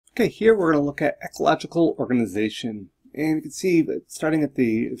Okay, here we're going to look at ecological organization. And you can see that starting at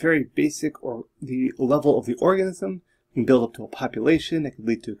the very basic or the level of the organism, we can build up to a population that could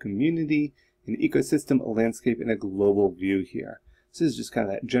lead to a community, an ecosystem, a landscape, and a global view here. So this is just kind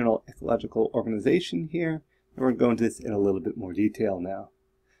of that general ecological organization here. And we're going to go into this in a little bit more detail now.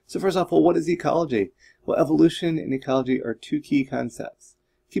 So first off, well, what is ecology? Well, evolution and ecology are two key concepts.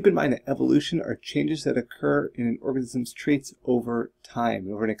 Keep in mind that evolution are changes that occur in an organism's traits over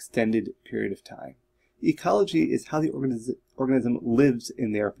time, over an extended period of time. Ecology is how the organism lives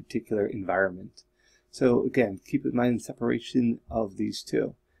in their particular environment. So again, keep in mind the separation of these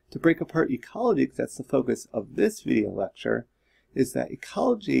two. To break apart ecology, because that's the focus of this video lecture, is that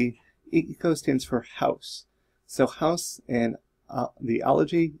ecology, eco stands for house. So house and the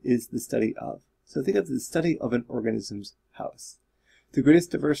ology is the study of. So think of the study of an organism's house. The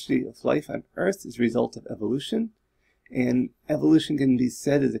greatest diversity of life on Earth is a result of evolution, and evolution can be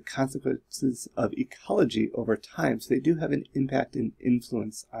said as a consequence of ecology over time, so they do have an impact and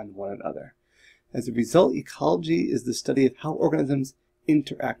influence on one another. As a result, ecology is the study of how organisms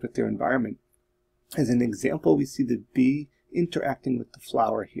interact with their environment. As an example, we see the bee interacting with the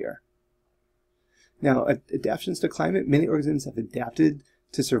flower here. Now, adaptations to climate, many organisms have adapted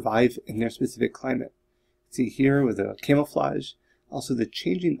to survive in their specific climate. See here with the camouflage, also the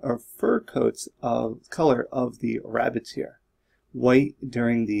changing of fur coats of color of the rabbits here. White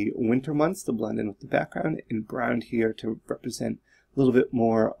during the winter months to blend in with the background, and brown here to represent a little bit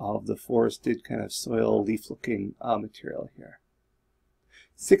more of the forested kind of soil leaf looking material here.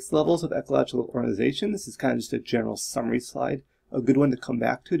 6 levels of ecological organization. This is kind of just a general summary slide, a good one to come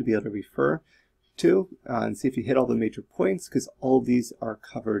back to be able to refer to and see if you hit all the major points, because all of these are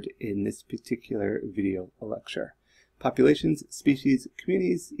covered in this particular video lecture. Populations, species,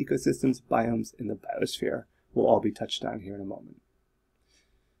 communities, ecosystems, biomes, and the biosphere will all be touched on here in a moment.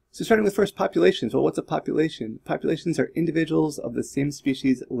 So starting with first populations. Well, what's a population? Populations are individuals of the same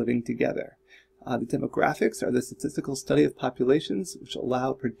species living together. The demographics are the statistical study of populations, which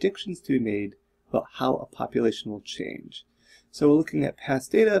allow predictions to be made about how a population will change. So we're looking at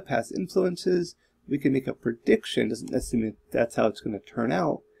past data, past influences. We can make a prediction. Doesn't necessarily mean that's how it's going to turn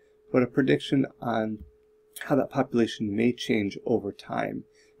out, but a prediction on how that population may change over time.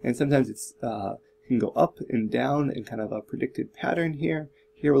 And sometimes it's can go up and down in kind of a predicted pattern here.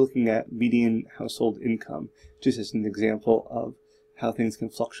 Here we're looking at median household income, just as an example of how things can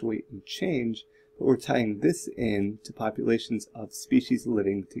fluctuate and change, but we're tying this in to populations of species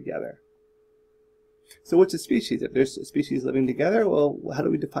living together. So what's a species? If there's a species living together, well, how do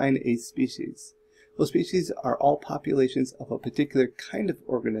we define a species? Well, species are all populations of a particular kind of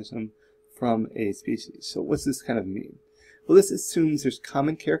organism from a species. So what's this kind of mean? Well, this assumes there's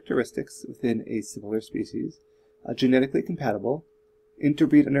common characteristics within a similar species, genetically compatible,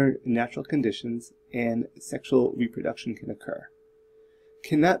 interbreed under natural conditions, and sexual reproduction can occur.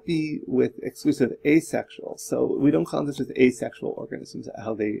 Cannot be with exclusive asexual, so we don't count this with asexual organisms,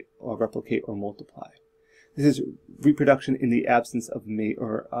 how they replicate or multiply. This is reproduction in the absence of mate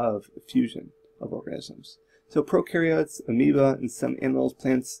or of fusion of organisms. So prokaryotes, amoeba, and some animals,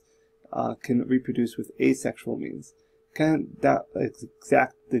 plants, can reproduce with asexual means. Kind of that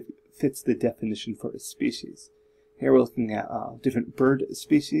exactly fits the definition for a species. Here we're looking at different bird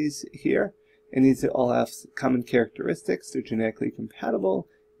species here, and these all have common characteristics. They're genetically compatible.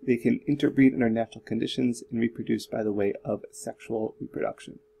 They can interbreed under natural conditions and reproduce by the way of sexual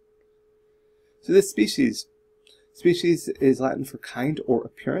reproduction. So this species is Latin for kind or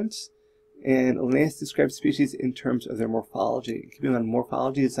appearance. And Linnaeus describes species in terms of their morphology. Keeping in mind,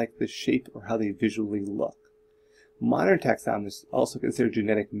 morphology is like the shape or how they visually look. Modern taxonomists also consider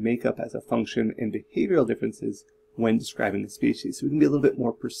genetic makeup as a function and behavioral differences when describing a species. So we can be a little bit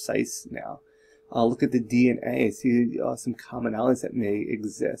more precise now. Look at the DNA, see some commonalities that may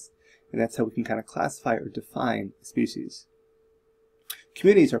exist. And that's how we can kind of classify or define a species.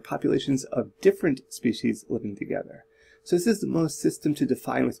 Communities are populations of different species living together. So this is the most system to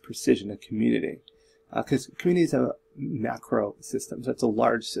define with precision, a community. Because community is a macro system, so it's a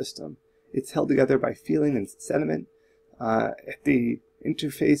large system. It's held together by feeling and sentiment at the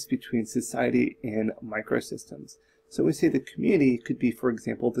interface between society and microsystems. So we say the community could be, for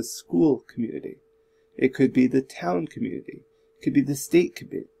example, the school community. It could be the town community. It could be the state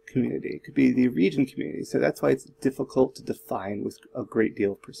community. It could be the region community. So that's why it's difficult to define with a great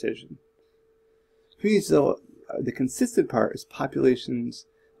deal of precision. Communities, though, the consistent part is populations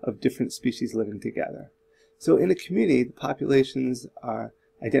of different species living together. So in a community, the populations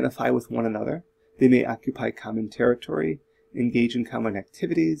identify with one another. They may occupy common territory, engage in common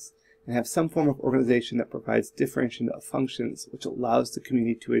activities, and have some form of organization that provides differentiation of functions, which allows the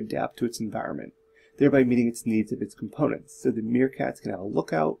community to adapt to its environment, thereby meeting its needs of its components. So the meerkats can have a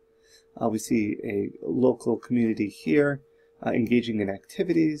lookout. We see a local community here engaging in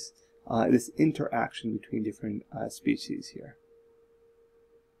activities, this interaction between different species here.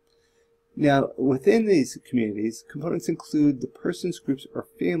 Now, within these communities, components include the persons, groups, or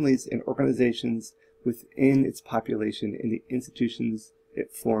families and organizations within its population and the institutions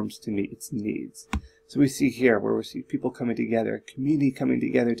it forms to meet its needs. So we see here where we see people coming together, community coming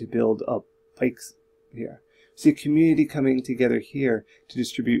together to build up bikes here. We see a community coming together here to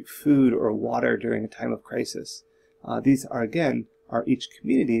distribute food or water during a time of crisis. These are, again, are each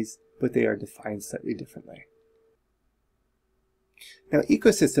communities, but they are defined slightly differently. Now,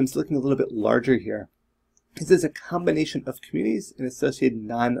 ecosystems, looking a little bit larger here, this is a combination of communities and associated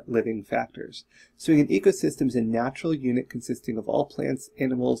non-living factors. So an ecosystem is a natural unit consisting of all plants,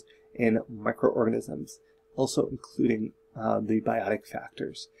 animals, and microorganisms, also including the biotic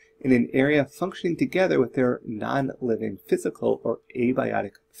factors, in an area functioning together with their non-living physical or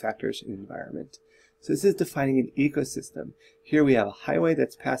abiotic factors in the environment. So this is defining an ecosystem. Here we have a highway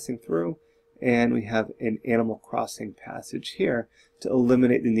that's passing through, and we have an animal crossing passage here to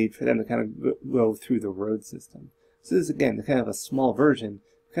eliminate the need for them to kind of go through the road system. So this is, again, kind of a small version,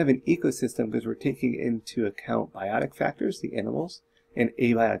 kind of an ecosystem, because we're taking into account biotic factors, the animals, and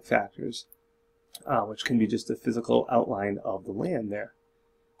abiotic factors, which can be just the physical outline of the land there.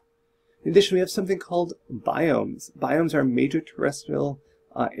 In addition, we have something called biomes. Biomes are major terrestrial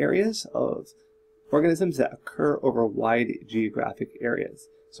areas of organisms that occur over wide geographic areas.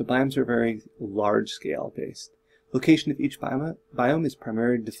 So biomes are very large scale based. Location of each biome is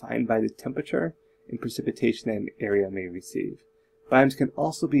primarily defined by the temperature and precipitation that an area may receive. Biomes can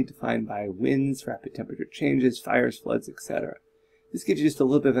also be defined by winds, rapid temperature changes, fires, floods, etc. This gives you just a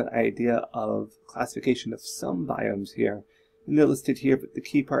little bit of an idea of classification of some biomes here. And they're listed here, but the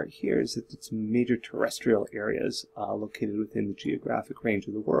key part here is that it's major terrestrial areas located within the geographic range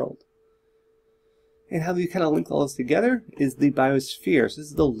of the world. And how we kind of link all this together is the biosphere. So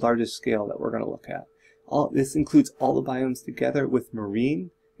this is the largest scale that we're going to look at. This includes all the biomes together with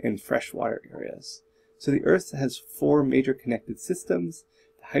marine and freshwater areas. So the Earth has 4 major connected systems: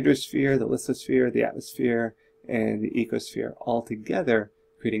 the hydrosphere, the lithosphere, the atmosphere, and the ecosphere, all together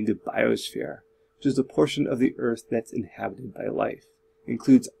creating the biosphere, which is the portion of the Earth that's inhabited by life. It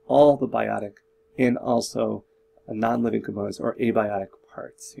includes all the biotic and also non-living components or abiotic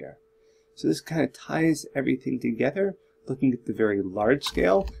parts here. So this kind of ties everything together, looking at the very large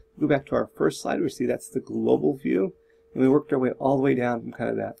scale. Go back to our first slide, we see that's the global view, and we worked our way all the way down from kind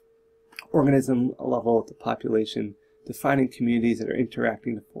of that organism level to population, defining communities that are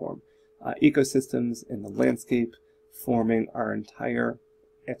interacting to form ecosystems and the landscape, forming our entire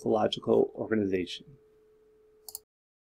ecological organization.